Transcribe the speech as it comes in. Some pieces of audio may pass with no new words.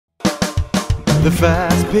The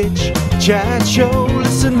Fast Pitch Chat Show.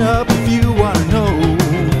 Listen up if you want to know.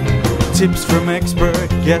 Tips from expert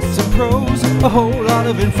guests and pros. A whole lot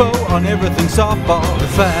of info on everything softball. The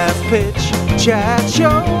Fast Pitch Chat Show.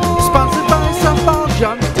 Sponsored by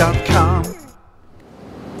softballjunk.com.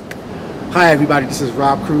 Hi everybody, this is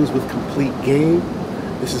Rob Cruz with Complete Game.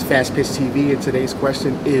 This is Fast Pitch TV, and today's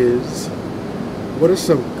question is, what are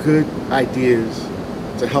some good ideas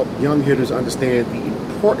to help young hitters understand the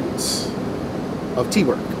importance of tee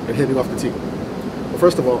work and hitting off the tee? Well,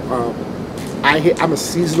 first of all, I'm a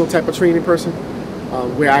seasonal type of training person.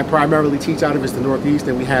 Where I primarily teach out of is the Northeast,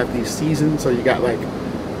 and we have these seasons. So you got like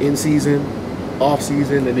in season, off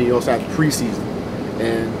season, and then you also have preseason.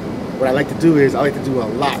 And what I like to do is I like to do a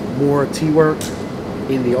lot more tee work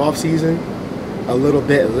in the off season, a little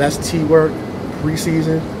bit less tee work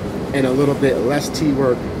preseason, and a little bit less tee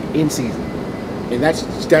work in season. And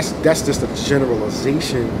that's just a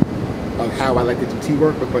generalization of how I like to do tee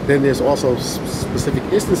work. But then there's also specific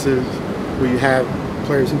instances where you have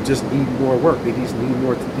players who just need more work. They just need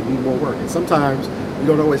more work. And sometimes you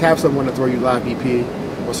don't always have someone to throw you live BP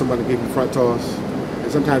or someone to give you front toss.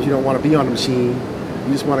 And sometimes you don't want to be on the machine.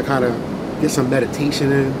 You just want to kind of get some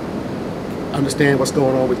meditation in, understand what's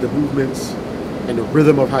going on with the movements and the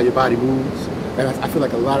rhythm of how your body moves. And I feel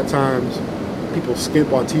like a lot of times people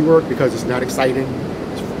skimp on tee work because it's not exciting.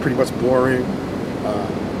 It's pretty much boring.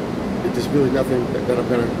 There's really nothing that I'm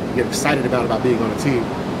going to get excited about being on a tee.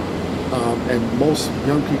 And most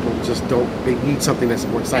young people just don't, they need something that's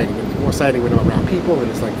more exciting. And it's more exciting when I'm around people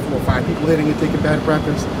and it's like 4 or 5 people hitting and taking batting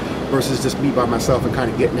practice versus just me by myself and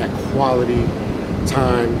kind of getting that quality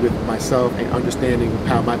time with myself and understanding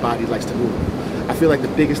how my body likes to move. I feel like the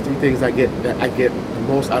biggest 3 things I get the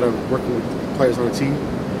most out of working with players on the tee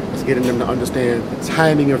is getting them to understand the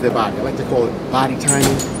timing of their body. I like to call it body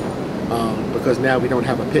timing, because now we don't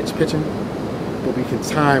have a pitching, but we can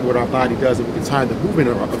time what our body does, and we can time the movement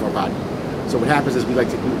of our body. So what happens is we'll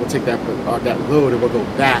take that load and we'll go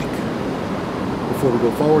back before we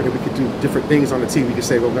go forward, and we can do different things on the tee. We can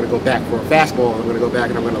say, well, I'm going to go back for a fastball, I'm going to go back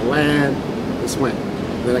and I'm going to land and swing.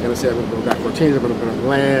 And then I'm going to say I'm going to go back for a changeup, and I'm going to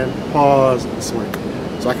land, pause, and swing.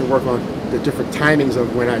 So I can work on the different timings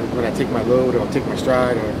of when I take my load or take my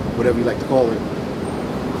stride or whatever you like to call it,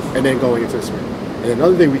 and then going into the swing. And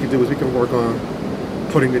another thing we can do is we can work on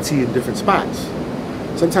putting the tee in different spots.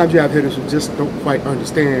 Sometimes you have hitters who just don't quite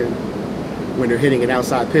understand when they're hitting an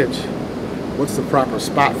outside pitch, what's the proper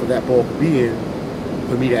spot for that ball to be in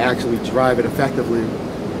for me to actually drive it effectively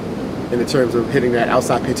in the terms of hitting that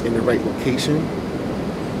outside pitch in the right location.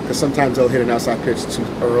 Because sometimes they'll hit an outside pitch too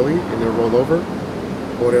early and they'll roll over,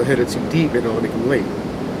 or they'll hit it too deep and they'll make them late.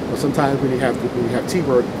 But sometimes when you have tee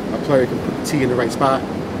work, a player can put the tee in the right spot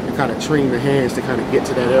and kind of train the hands to kind of get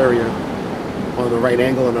to that area on the right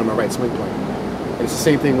angle and on the right swing plane. And it's the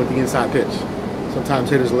same thing with the inside pitch. Sometimes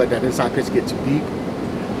hitters will let that inside pitch get too deep,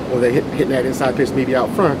 or they're hitting that inside pitch maybe out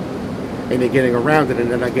front, and they're getting around it and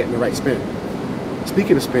they're not getting the right spin.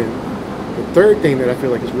 Speaking of spin, the third thing that I feel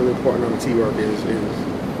like is really important on the tee work is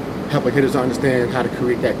helping hitters understand how to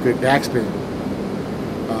create that good backspin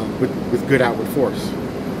with good outward force,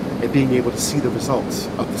 and being able to see the results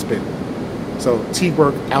of the spin. So tee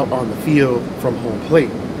work out on the field from home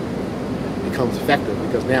plate becomes effective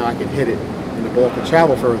because now I can hit it and the ball can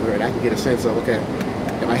travel further, and I can get a sense of, okay,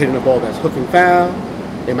 am I hitting a ball that's hooking foul?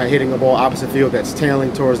 Am I hitting a ball opposite field that's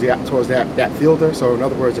tailing towards that fielder? So in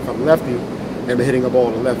other words, if I'm lefty and I'm hitting a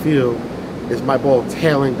ball to left field, is my ball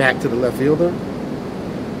tailing back to the left fielder?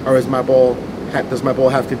 Or does my ball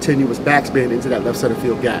have continuous backspin into that left center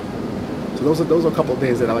field gap? So those are a couple of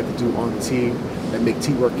things that I like to do on the tee that make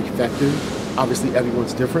tee work effective. Obviously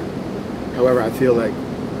everyone's different. However, I feel like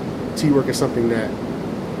tee work is something that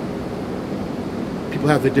people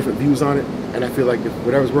have their different views on it, and I feel like if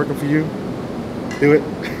whatever's working for you, do it.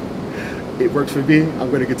 It works for me, I'm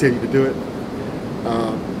going to continue to do it.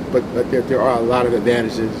 But there are a lot of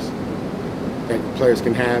advantages that players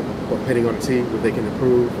can have or hitting on a tee where they can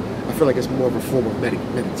improve. I feel like it's more of a form of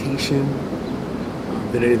meditation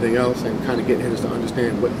than anything else, and kind of getting hitters to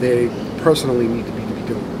understand what they personally need to be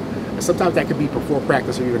doing. And sometimes that could be before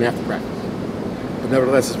practice or even after practice. But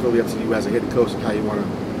nevertheless, it's really up to you as a hitting coach and how you want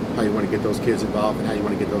to get those kids involved and how you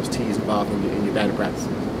want to get those tees involved in your batting practices.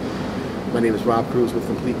 My name is Rob Cruz with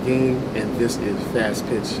Complete Game, and this is Fast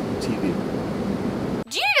Pitch TV.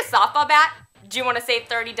 Do you need a softball bat? Do you want to save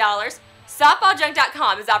 $30?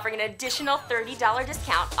 Softballjunk.com is offering an additional $30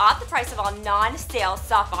 discount off the price of all non-sale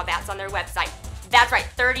softball bats on their website. That's right,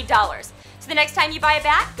 $30. So the next time you buy a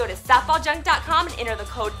bat, go to softballjunk.com and enter the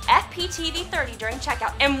code FPTV30 during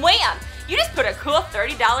checkout. And wham! You just put a cool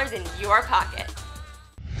 $30 in your pocket.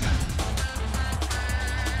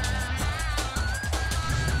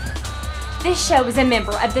 This show is a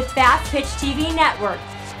member of the Fastpitch TV network.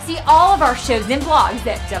 See all of our shows and blogs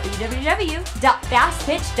at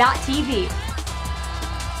www.fastpitch.tv.